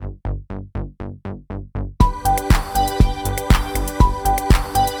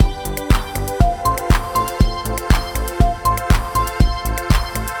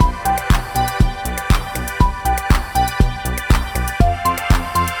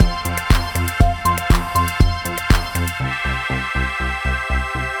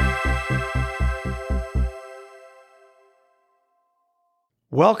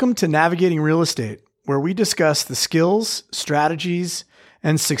Welcome to Navigating Real Estate, where we discuss the skills, strategies,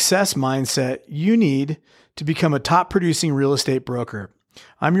 and success mindset you need to become a top producing real estate broker.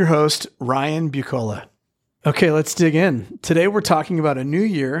 I'm your host, Ryan Bucola. Okay, let's dig in. Today we're talking about a new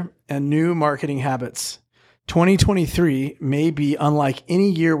year and new marketing habits. 2023 may be unlike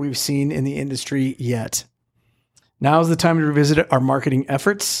any year we've seen in the industry yet. Now is the time to revisit our marketing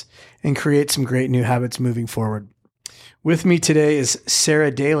efforts and create some great new habits moving forward. With me today is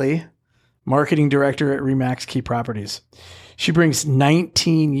Sarah Daly, Marketing Director at RE/MAX Key Properties. She brings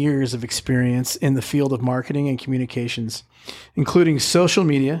 19 years of experience in the field of marketing and communications, including social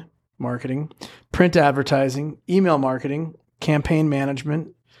media marketing, print advertising, email marketing, campaign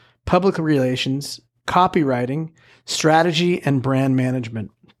management, public relations, copywriting, strategy, and brand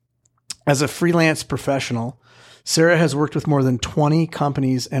management. As a freelance professional, Sarah has worked with more than 20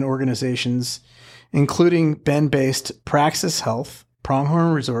 companies and organizations, including Bend-based Praxis Health,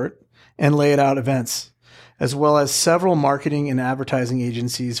 Pronghorn Resort, and Lay It Out Events, as well as several marketing and advertising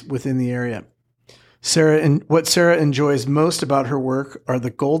agencies within the area. What Sarah enjoys most about her work are the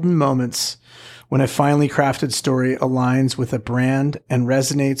golden moments when a finely crafted story aligns with a brand and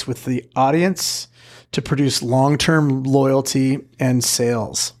resonates with the audience to produce long-term loyalty and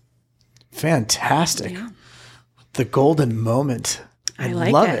sales. Fantastic. Yeah. The golden moment. I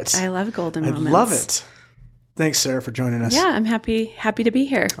love it. I love golden moments. I love it. Thanks, Sarah, for joining us. Yeah, I'm happy to be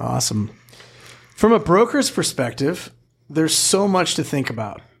here. Awesome. From a broker's perspective, there's so much to think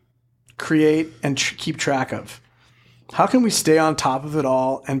about, create, and keep track of. How can we stay on top of it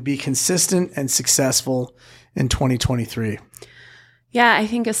all and be consistent and successful in 2023? Yeah, I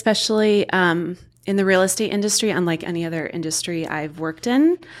think especially in the real estate industry, unlike any other industry I've worked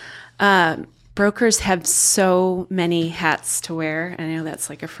in, brokers have so many hats to wear. And I know that's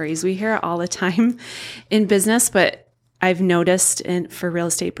like a phrase we hear all the time in business, but I've noticed for real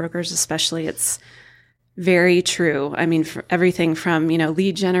estate brokers especially, it's very true. I mean, for everything from,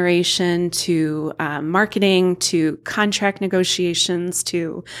 lead generation to marketing to contract negotiations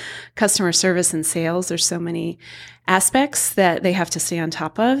to customer service and sales. There's so many aspects that they have to stay on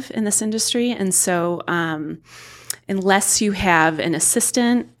top of in this industry. And so unless you have an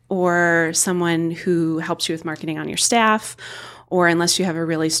assistant or someone who helps you with marketing on your staff, or unless you have a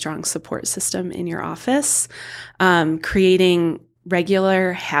really strong support system in your office, creating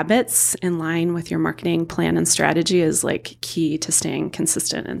regular habits in line with your marketing plan and strategy is like key to staying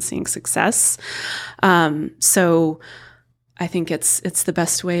consistent and seeing success. So I think it's the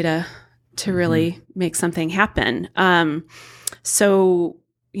best way to really make something happen.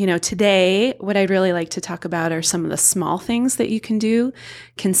 Today, what I'd really like to talk about are some of the small things that you can do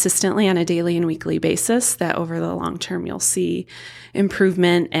consistently on a daily and weekly basis that over the long term you'll see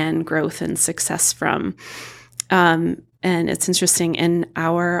improvement and growth and success from. And it's interesting, in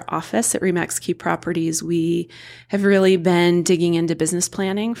our office at RE/MAX Key Properties, we have really been digging into business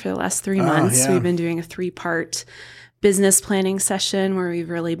planning for the last 3 months. Yeah. We've been doing a 3-part business planning session where we've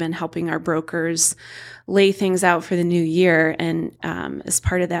really been helping our brokers lay things out for the new year. And as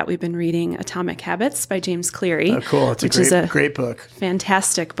part of that, we've been reading Atomic Habits by James Cleary. Oh, cool. It's a great book.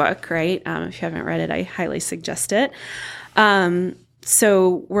 Fantastic book, right? If you haven't read it, I highly suggest it.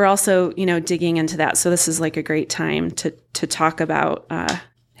 So we're also, digging into that. So this is like a great time to talk about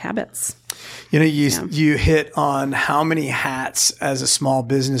habits. You hit on how many hats as a small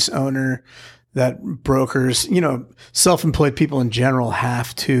business owner that brokers, self-employed people in general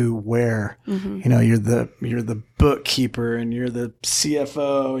have to wear. Mm-hmm. You're the bookkeeper, and you're the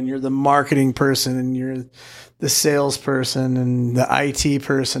CFO, and you're the marketing person, and you're the salesperson, and the IT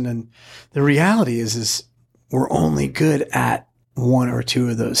person. And the reality is we're only good at one or two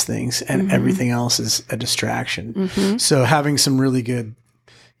of those things, and everything else is a distraction. Mm-hmm. So having some really good,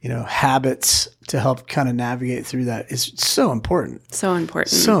 habits to help kind of navigate through that is so important. So important.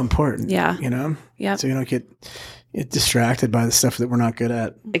 So important. Yeah. Yeah. So you don't get distracted by the stuff that we're not good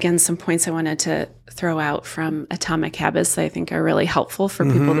at. Again, some points I wanted to throw out from Atomic Habits that I think are really helpful for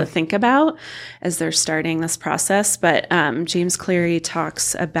people to think about as they're starting this process. But James Cleary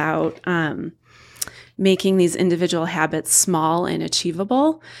talks about making these individual habits small and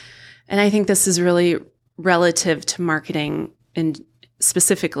achievable. And I think this is really relative to marketing and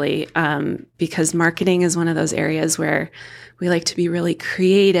specifically because marketing is one of those areas where we like to be really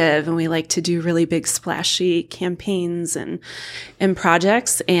creative and we like to do really big splashy campaigns and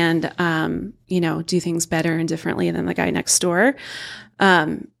projects and, do things better and differently than the guy next door.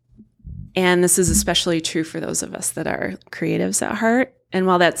 And this is especially true for those of us that are creatives at heart. And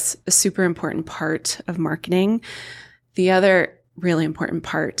while that's a super important part of marketing, the other really important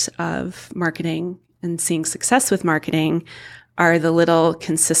part of marketing and seeing success with marketing are the little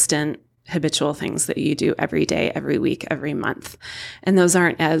consistent habitual things that you do every day, every week, every month. And those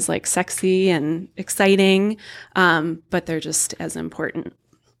aren't as like sexy and exciting, but they're just as important.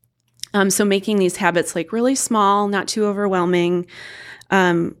 So making these habits like really small, not too overwhelming,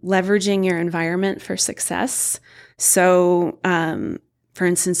 leveraging your environment for success. So, for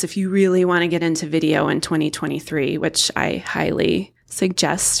instance, if you really want to get into video in 2023, which I highly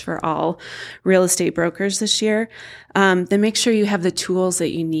suggest for all real estate brokers this year, then make sure you have the tools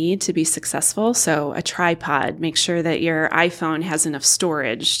that you need to be successful. So a tripod, make sure that your iPhone has enough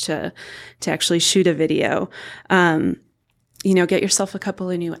storage to actually shoot a video. Get yourself a couple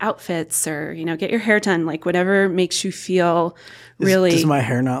of new outfits, or, get your hair done, like whatever makes you feel really. Does my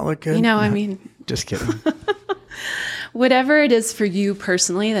hair not look good? I mean, just kidding. Whatever it is for you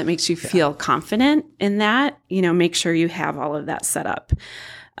personally that makes you feel confident in that, make sure you have all of that set up.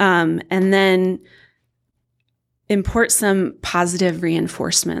 And then import some positive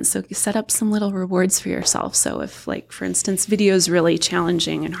reinforcement. So you set up some little rewards for yourself. So if, like, for instance, video is really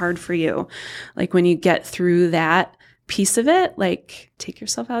challenging and hard for you, like when you get through that piece of it, like take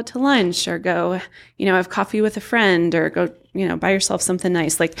yourself out to lunch, or go, have coffee with a friend, or go, buy yourself something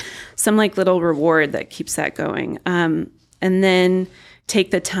nice, like some like little reward that keeps that going. And then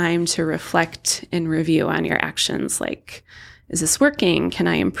take the time to reflect and review on your actions. Like, is this working? Can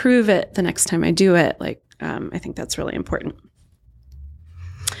I improve it the next time I do it? Like, I think that's really important.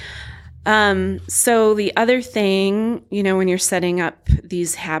 So the other thing, when you're setting up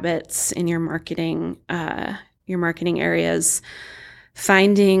these habits in your marketing areas,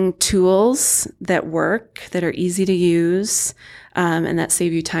 finding tools that work, that are easy to use, and that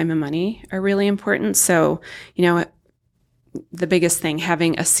save you time and money are really important. So, the biggest thing,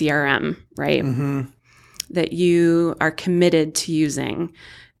 having a CRM, right? Mm-hmm. That you are committed to using,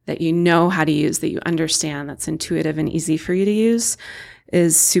 that you know how to use, that you understand, that's intuitive and easy for you to use,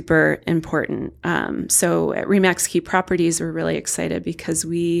 is super important. So at Remax Key Properties, we're really excited because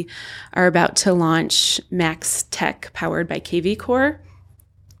we are about to launch Max Tech powered by KV Core.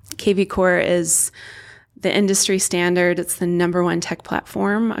 KV Core is the industry standard. It's the #1 tech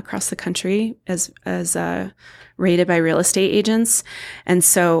platform across the country as rated by real estate agents. And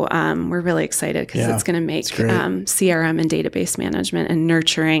so we're really excited because it's going to make CRM and database management and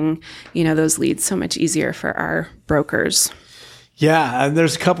nurturing, those leads so much easier for our brokers. Yeah,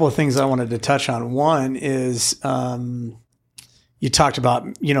 there's a couple of things I wanted to touch on. One is you talked about,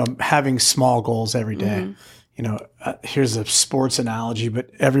 having small goals every day. Mm-hmm. Here's a sports analogy,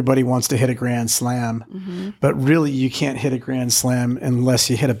 but everybody wants to hit a grand slam, mm-hmm. but really you can't hit a grand slam unless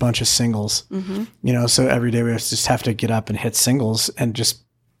you hit a bunch of singles. Mm-hmm. So every day we just have to get up and hit singles and just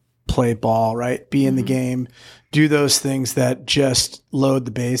play ball, right? Be in the game, do those things that just load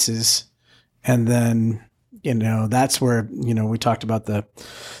the bases. And then, that's where, we talked about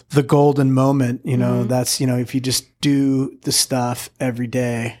the golden moment, that's, if you just do the stuff every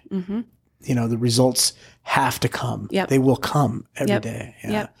day, the results have to come. Yep. They will come every day.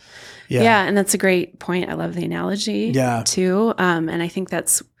 Yeah. Yep. Yeah. And that's a great point. I love the analogy too. And I think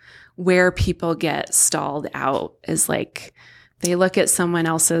that's where people get stalled out, is like, they look at someone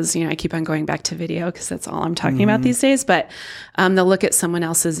else's, I keep on going back to video because that's all I'm talking about these days, but they'll look at someone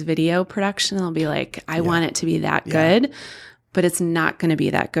else's video production and they'll be like, I want it to be that good, but it's not going to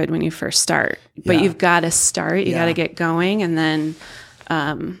be that good when you first start. But you've got to start, you got to get going. And then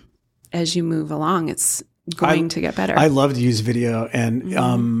as you move along, it's going to get better. I love to use video, and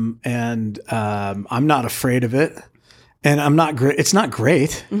I'm not afraid of it. And I'm not great. It's not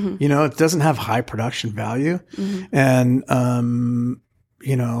great. Mm-hmm. It doesn't have high production value. Mm-hmm. And,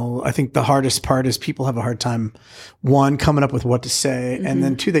 I think the hardest part is people have a hard time, one, coming up with what to say. Mm-hmm. And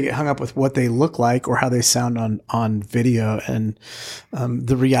then two, they get hung up with what they look like or how they sound on video. And,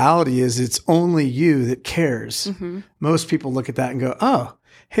 the reality is it's only you that cares. Mm-hmm. Most people look at that and go, oh,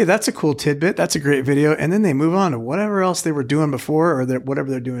 hey, that's a cool tidbit. That's a great video. And then they move on to whatever else they were doing before, or whatever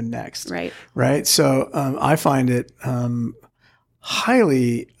they're doing next. Right. Right. So I find it I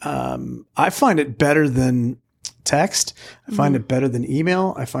find it better than text. I find it better than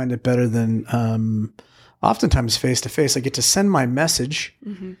email. I find it better than oftentimes face-to-face. I get to send my message,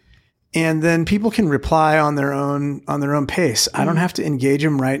 and then people can reply on their own pace. I don't have to engage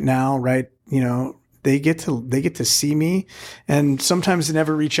them right now. Right. They get to see me, and sometimes they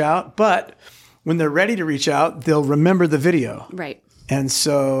never reach out, but when they're ready to reach out, they'll remember the video. Right. And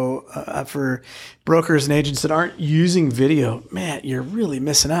so for brokers and agents that aren't using video, man, you're really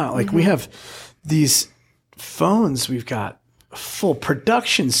missing out. Like we have these phones, we've got a full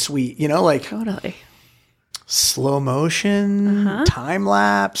production suite, like totally slow motion, time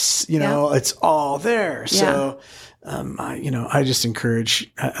lapse, it's all there. So I just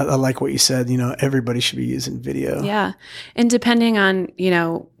encourage, I like what you said, everybody should be using video. Yeah. And depending on,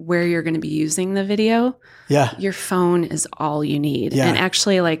 where you're going to be using the video, your phone is all you need. Yeah. And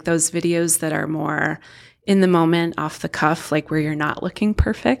actually, like those videos that are more in the moment, off the cuff, like where you're not looking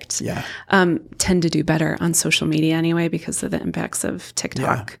perfect, tend to do better on social media anyway because of the impacts of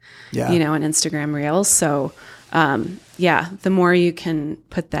TikTok, and Instagram Reels. So, the more you can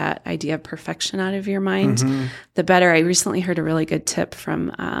put that idea of perfection out of your mind, the better. I recently heard a really good tip from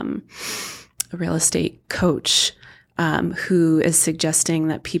a real estate coach who is suggesting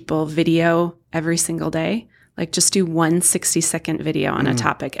that people video every single day, like just do one 60-second video on a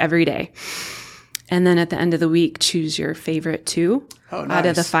topic every day. And then at the end of the week, choose your favorite 2 out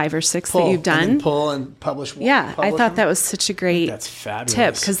of the 5 or 6 that you've done. And then pull and publish one. Yeah, I thought that was such a great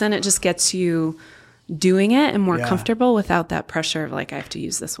tip because then it just gets you doing it and more comfortable without that pressure of like, I have to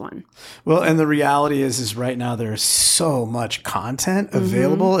use this one. Well, and the reality is right now there's so much content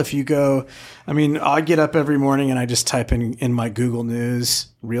available. If you go, I get up every morning and I just type in my Google News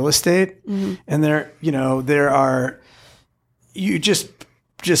real estate and there are, you just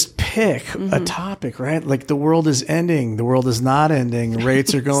pick a topic, right? Like the world is ending. The world is not ending.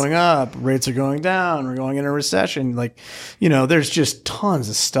 Rates are going up. Rates are going down. We're going into a recession. Like, there's just tons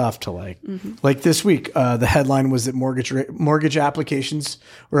of stuff to like. Like this week, the headline was that mortgage applications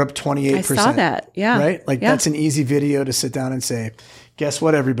were up 28%. I saw that. Yeah. Right? Like that's an easy video to sit down and say, guess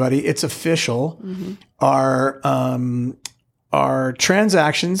what, everybody? It's official. Our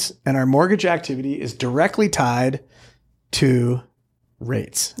transactions and our mortgage activity is directly tied to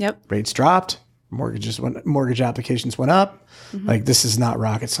rates. Yep. Rates dropped. Mortgage applications went up. Like this is not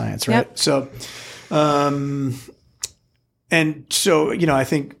rocket science, right? Yep. So, I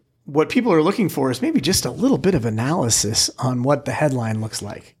think what people are looking for is maybe just a little bit of analysis on what the headline looks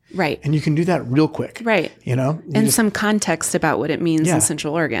like. Right. And you can do that real quick. Right. And some context about what it means in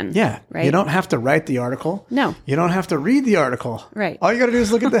Central Oregon. Yeah. Right. You don't have to write the article. No. You don't have to read the article. Right. All you got to do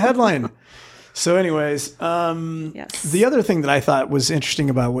is look at the headline. So anyways, the other thing that I thought was interesting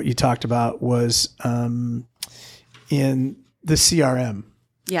about what you talked about was in the CRM.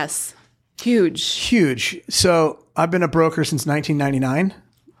 Yes. Huge. So I've been a broker since 1999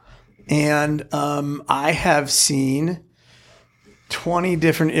 and I have seen 20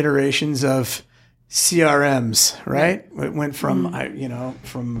 different iterations of CRMs, right? It went from,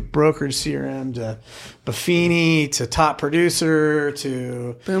 from brokerage CRM to Buffini to Top Producer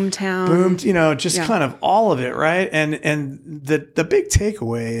to Boomtown. Kind of all of it, right? And the big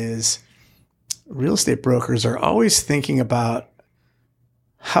takeaway is real estate brokers are always thinking about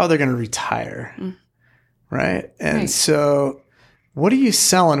how they're going to retire, right? And so what are you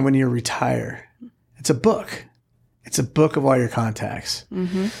selling when you retire? It's a book. It's a book of all your contacts.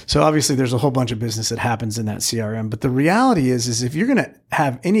 So obviously there's a whole bunch of business that happens in that CRM. But the reality is if you're going to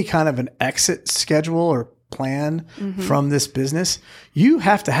have any kind of an exit schedule or plan from this business, you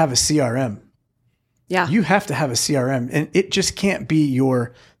have to have a CRM. Yeah. You have to have a CRM. And it just can't be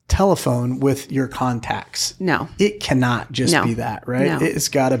your telephone with your contacts. No. It cannot just be that, right? No. It's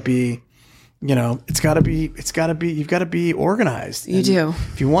got to be... you've got to be organized. You do.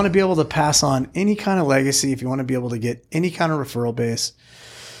 If you want to be able to pass on any kind of legacy, if you want to be able to get any kind of referral base.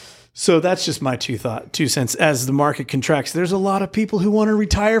 So that's just my 2 cents. As the market contracts, there's a lot of people who want to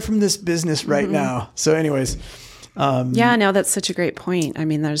retire from this business right now. So anyways. No, that's such a great point.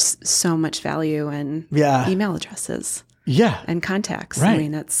 There's so much value in email addresses. Yeah. And contacts.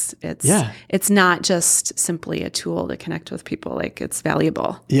 Right. It's not just simply a tool to connect with people. Like it's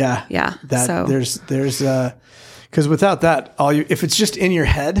valuable. Yeah. Yeah. There's because without that, if it's just in your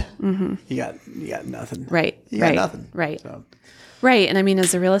head, you got nothing. Right. You got nothing. Right. So. Right. And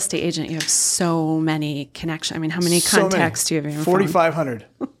as a real estate agent, you have so many connections. How many contacts do you have in your 4,500.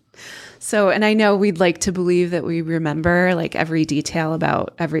 So, and I know we'd like to believe that we remember like every detail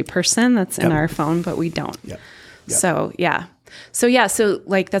about every person that's in our phone, but we don't. Yep. So, So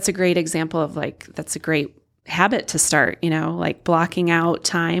like, that's a great example of like, that's a great habit to start, like blocking out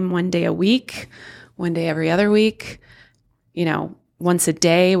time one day a week, one day every other week, once a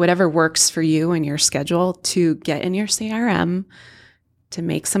day, whatever works for you and your schedule to get in your CRM, to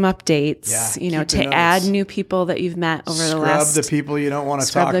make some updates, to add new people that you've met over the last. Scrub the people you don't want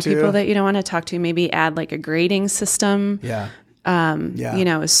to talk to. Scrub the people that you don't want to talk to. Maybe add like a grading system.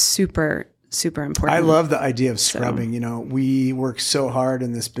 Is super important. I love the idea of scrubbing. We work so hard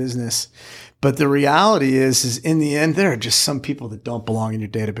in this business, but the reality is in the end, there are just some people that don't belong in your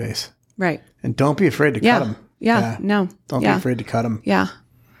database. Right. And don't be afraid to cut them. Yeah. No. Don't be afraid to cut them. Yeah.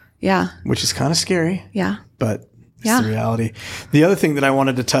 Yeah. Which is kind of scary. Yeah. But it's the reality. The other thing that I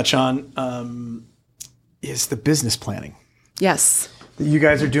wanted to touch on is the business planning Yes. that you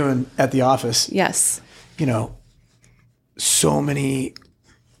guys are doing at the office. Yes. You know, so many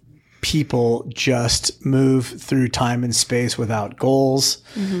people just move through time and space without goals,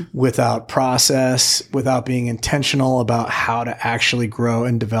 without process, without being intentional about how to actually grow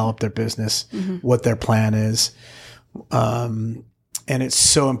and develop their business, what their plan is. And it's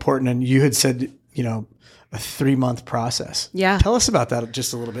so important. And you had said, you know, a 3-month process. Yeah. Tell us about that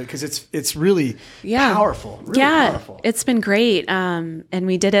just a little bit, because it's really powerful. Really powerful. It's been great. And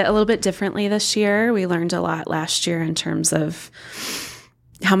we did it a little bit differently this year. We learned a lot last year in terms of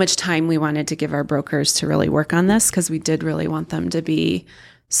how much time we wanted to give our brokers to really work on this, because we did really want them to be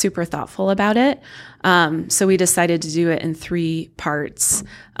super thoughtful about it. So we decided to do it in 3 parts.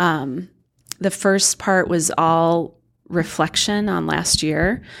 The first part was all reflection on last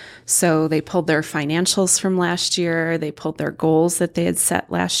year. So they pulled their financials from last year. They pulled their goals that they had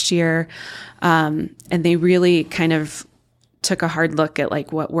set last year. And they really kind of took a hard look at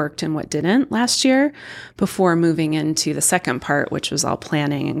like what worked and what didn't last year before moving into the second part, which was all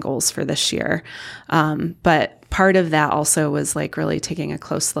planning and goals for this year. But part of that also was like really taking a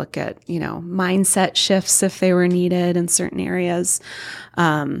close look at, you know, mindset shifts if they were needed in certain areas.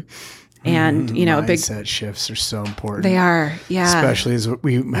 And, you know, mindset shifts are so important. They are. Yeah. Especially as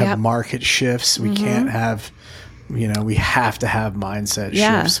we have market shifts. We can't have, you know, we have to have mindset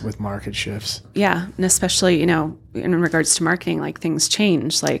shifts with market shifts. Yeah. And especially, you know, in regards to marketing, like things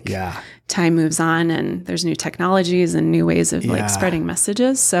change, like time moves on and there's new technologies and new ways of like spreading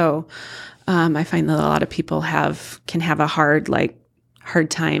messages. So I find that a lot of people can have a hard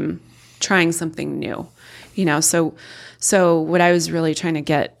time trying something new, you know? So what I was really trying to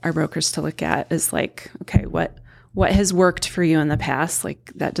get our brokers to look at is like, okay, what has worked for you in the past?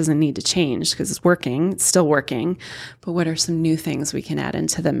 Like that doesn't need to change because it's working, it's still working. But what are some new things we can add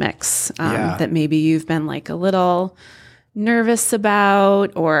into the mix that maybe you've been like a little nervous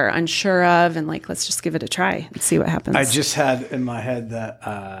about or unsure of, and like, let's just give it a try and see what happens. I just had in my head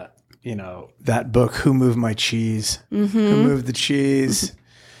that, you know, that book, Who Moved My Cheese? Who Moved the Cheese?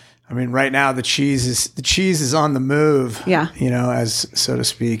 I mean, right now the cheese is on the move, you know, as so to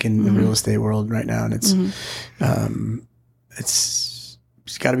speak, in the real estate world right now, and it's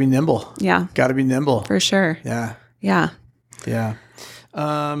got to be nimble. Yeah, got to be nimble for sure. Yeah.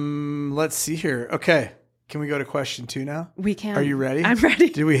 Let's see here. Okay, can we go to question 2 now? We can. Are you ready? I'm ready.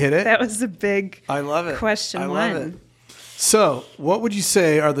 Did we hit it? That was a big. I love it. Question 1. I love it. So, what would you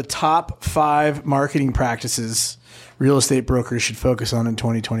say are the top 5 marketing practices real estate brokers should focus on in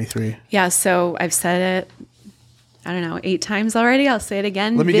 2023? Yeah, so I've said it, I don't know, 8 times already. I'll say it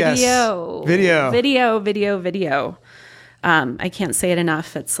again. Let me guess. Video. I can't say it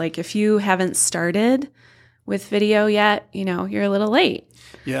enough. It's like if you haven't started with video yet, you know, you're a little late.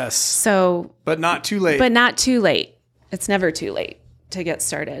 Yes. So, but not too late. It's never too late to get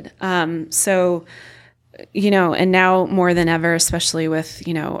started. So, you know, and now more than ever, especially with,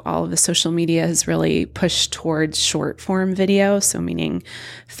 you know, all of the social media has really pushed towards short form video. So meaning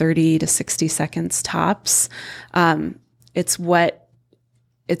 30 to 60 seconds tops. It's what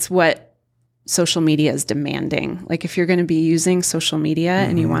social media is demanding. Like if you're going to be using social media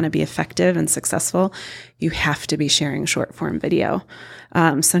and you want to be effective and successful, you have to be sharing short form video.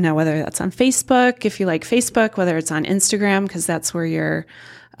 So now whether that's on Facebook, if you like Facebook, whether it's on Instagram, because that's where your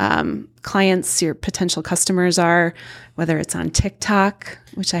clients, your potential customers are, whether it's on TikTok,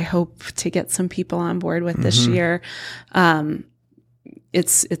 which I hope to get some people on board with this year.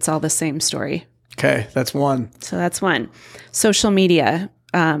 It's all the same story. Okay. That's 1. So that's 1. Social media.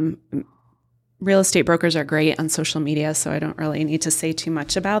 Real estate brokers are great on social media, so I don't really need to say too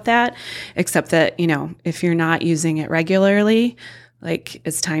much about that, except that, you know, if you're not using it regularly, like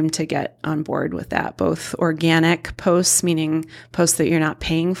it's time to get on board with that, both organic posts, meaning posts that you're not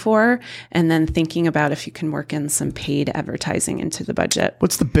paying for, and then thinking about if you can work in some paid advertising into the budget.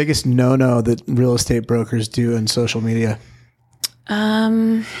 What's the biggest no-no that real estate brokers do in social media?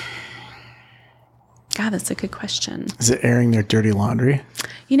 God, that's a good question. Is it airing their dirty laundry?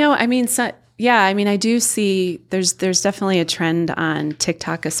 You know, I mean, I do see there's definitely a trend on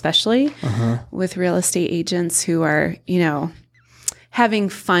TikTok, especially with real estate agents who are, you know, having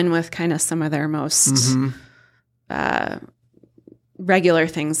fun with kind of some of their most regular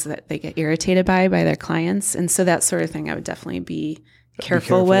things that they get irritated by their clients. And so that sort of thing I would definitely be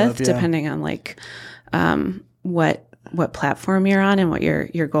careful with, depending on like what platform you're on and what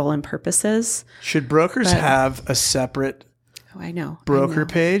your goal and purpose is. Should brokers have a separate Oh, I know. broker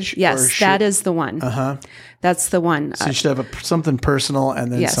page? Yes, that is the one. That's the one. So you should have something personal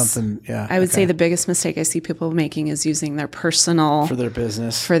and then something. Yeah. I would say the biggest mistake I see people making is using their personal for their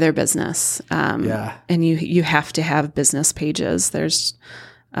business. And you have to have business pages. There's,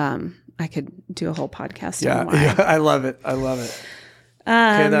 I could do a whole podcast. Yeah. I love it.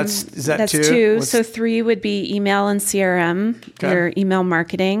 Okay, that's that's two. So 3 would be email and CRM, your email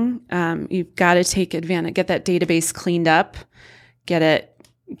marketing. You've got to take advantage, get that database cleaned up, get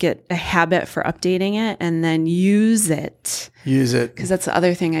a habit for updating it, and then use it. Because that's the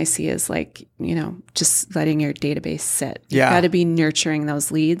other thing I see is like, just letting your database sit. You've got to be nurturing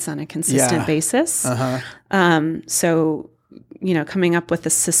those leads on a consistent basis. So, coming up with a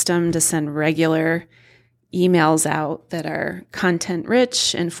system to send regular emails out that are content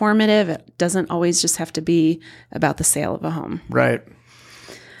rich, informative. It doesn't always just have to be about the sale of a home. Right.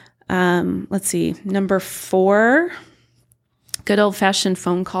 Let's see. Number 4, good old fashioned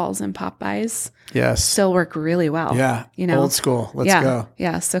phone calls and pop-bys. Yes. Still work really well. Yeah. Old school. Let's go.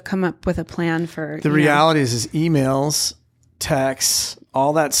 Yeah. So come up with a plan for the reality is emails, texts,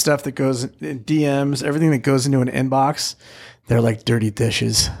 all that stuff that goes in DMs, everything that goes into an inbox, they're like dirty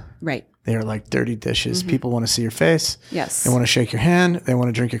dishes. Right. They are like dirty dishes. People want to see your face. Yes. They want to shake your hand. They want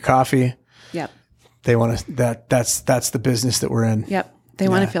to drink your coffee. Yep. They want to, that's the business that we're in. Yep. They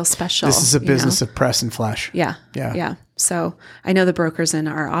want to feel special. This is a business of press and flash. Yeah. So I know the brokers in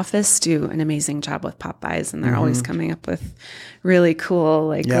our office do an amazing job with pop-bys, and they're always coming up with really cool,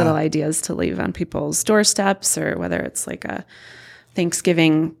 little ideas to leave on people's doorsteps, or whether it's like a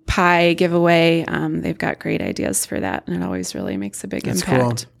Thanksgiving pie giveaway. They've got great ideas for that, and it always really makes a big impact.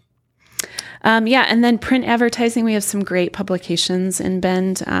 Cool. And then print advertising. We have some great publications in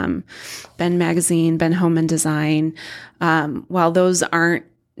Bend, Bend Magazine, Bend Home and Design. While those aren't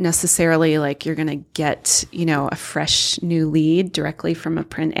necessarily like you're going to get, a fresh new lead directly from a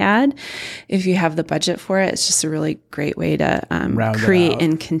print ad, if you have the budget for it, it's just a really great way to create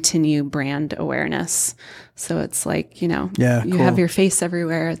and continue brand awareness. So it's like, you have your face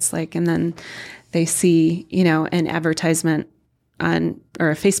everywhere. It's like, and then they see, an advertisement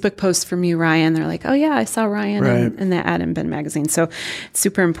or a Facebook post from you, Ryan. They're like, oh yeah, I saw Ryan in that ad in Bend Magazine. So it's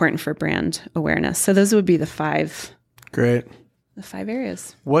super important for brand awareness. So those would be the 5. Great. The 5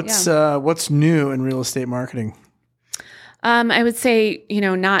 areas. What's new in real estate marketing? I would say,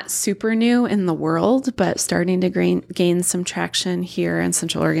 not super new in the world, but starting to gain some traction here in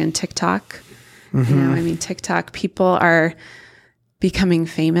Central Oregon. TikTok. TikTok, people are becoming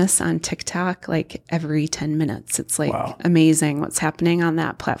famous on TikTok like every 10 minutes. It's like amazing what's happening on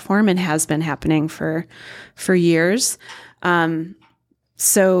that platform, and has been happening for years.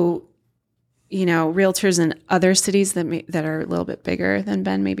 So, realtors in other cities that are a little bit bigger than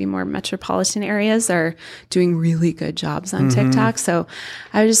Bend, maybe more metropolitan areas, are doing really good jobs on TikTok. So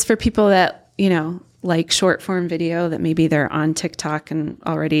I just, for people that, like short form video, that maybe they're on TikTok and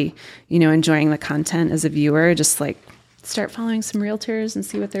already, enjoying the content as a viewer, just like start following some realtors and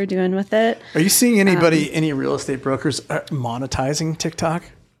see what they're doing with it. Are you seeing any real estate brokers monetizing TikTok?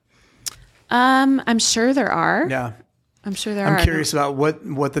 I'm sure there are. Yeah. I'm sure there are. I'm curious about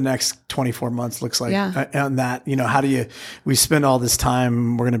what the next 24 months looks like on that. How we spend all this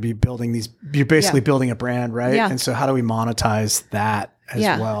time, we're going to be building you're basically building a brand, right? Yeah. And so how do we monetize that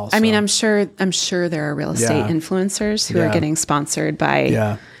as well? So, I mean, I'm sure there are real estate influencers who are getting sponsored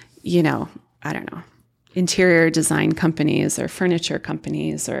by, I don't know, interior design companies or furniture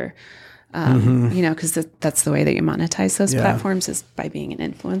companies, or, because that's the way that you monetize those platforms, is by being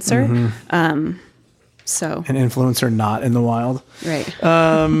an influencer. So an influencer not in the wild. Right.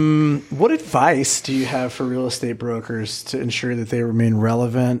 What advice do you have for real estate brokers to ensure that they remain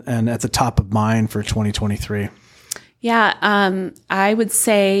relevant and at the top of mind for 2023? Yeah. I would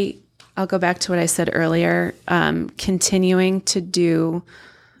say, I'll go back to what I said earlier, continuing to do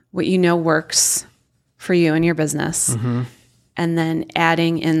what works for you and your business. And then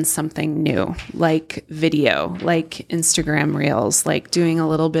adding in something new, like video, like Instagram Reels, like doing a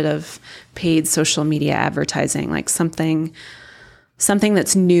little bit of paid social media advertising, like something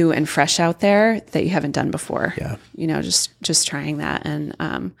that's new and fresh out there that you haven't done before. Yeah. Just trying that.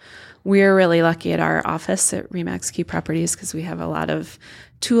 And we're really lucky at our office at Remax Key Properties, because we have a lot of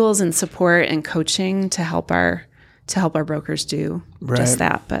tools and support and coaching to help our brokers do just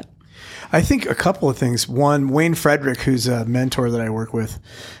that. But I think a couple of things. One, Wayne Frederick, who's a mentor that I work with,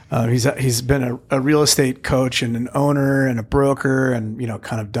 he's been a real estate coach and an owner and a broker, and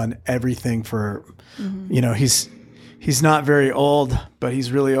kind of done everything for, he's not very old, but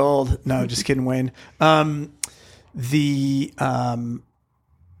he's really old. No, just kidding, Wayne. We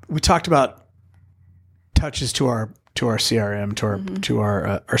talked about touches to our our CRM, to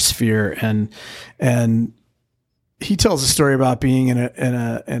our sphere, and he tells a story about being in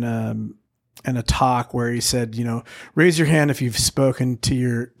a talk where he said, raise your hand if you've spoken to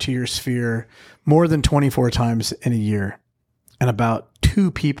your sphere more than 24 times in a year, and about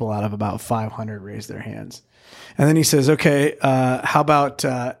 2 people out of about 500 raised their hands. And then he says, okay, how about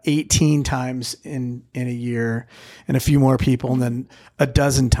 18 times in a year, and a few more people, and then a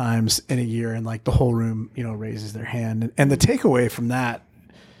dozen times in a year, and like the whole room, raises their hand. And the takeaway from that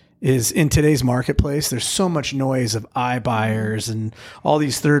is, in today's marketplace, there's so much noise of iBuyers and all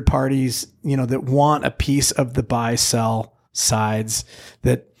these third parties, that want a piece of the buy sell sides,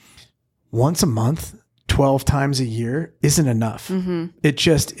 that once a month, 12 times a year isn't enough. Mm-hmm. It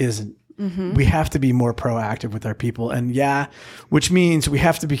just isn't. Mm-hmm. We have to be more proactive with our people. And which means we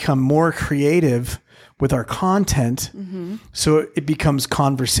have to become more creative with our content. Mm-hmm. So it becomes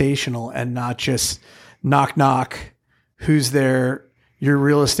conversational and not just knock, knock, who's there? Your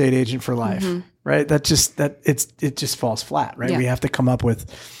real estate agent for life, mm-hmm. right? It just falls flat, right? Yeah. We have to come up with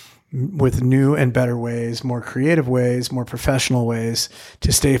new and better ways, more creative ways, more professional ways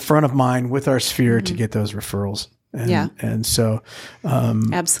to stay front of mind with our sphere, mm-hmm. to get those referrals. And so,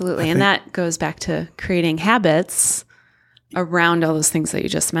 absolutely. And that goes back to creating habits around all those things that you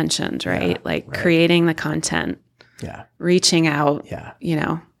just mentioned, right? Creating the content, reaching out,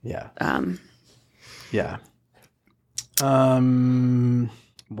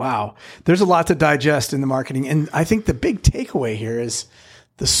 wow. There's a lot to digest in the marketing. And I think the big takeaway here is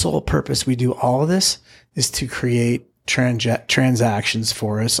the sole purpose we do all of this is to create transactions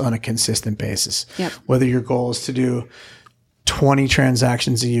for us on a consistent basis. Yep. Whether your goal is to do 20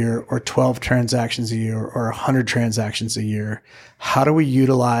 transactions a year or 12 transactions a year or 100 transactions a year, how do we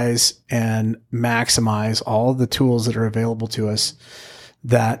utilize and maximize all of the tools that are available to us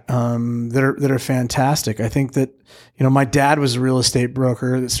that are fantastic? I think that, my dad was a real estate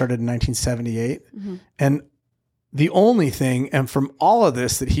broker that started in 1978. Mm-hmm. And the only thing, and from all of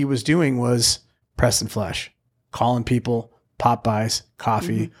this that he was doing, was press and flesh, calling people, pop buys,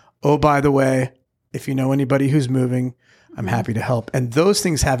 coffee. Mm-hmm. Oh, by the way, if you know anybody who's moving, I'm happy to help. And those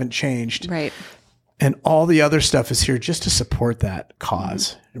things haven't changed. Right. And all the other stuff is here just to support that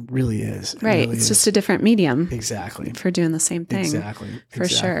cause. Mm-hmm. It really is. Right. Really it's is. just a different medium. Exactly. For doing the same thing. Exactly. For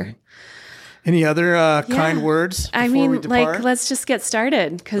sure. Any other kind words before we depart? Let's just get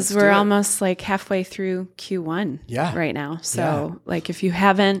started, because we're almost halfway through Q1 right now. So if you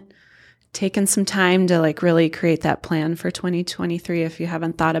haven't taken some time to really create that plan for 2023, if you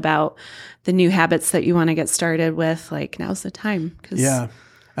haven't thought about the new habits that you want to get started with, now's the time.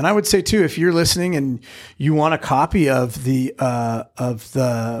 And I would say too, if you're listening and you want a copy of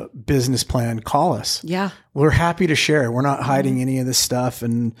the business plan, call us. Yeah. We're happy to share. We're not hiding any of this stuff,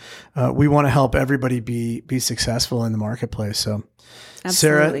 and we want to help everybody be successful in the marketplace. So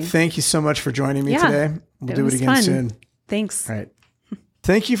Absolutely. Sarah, thank you so much for joining me today. We'll do it again soon. Thanks. All right.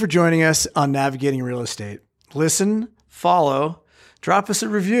 Thank you for joining us on Navigating Real Estate. Listen, follow, drop us a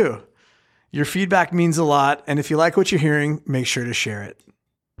review. Your feedback means a lot. And if you like what you're hearing, make sure to share it.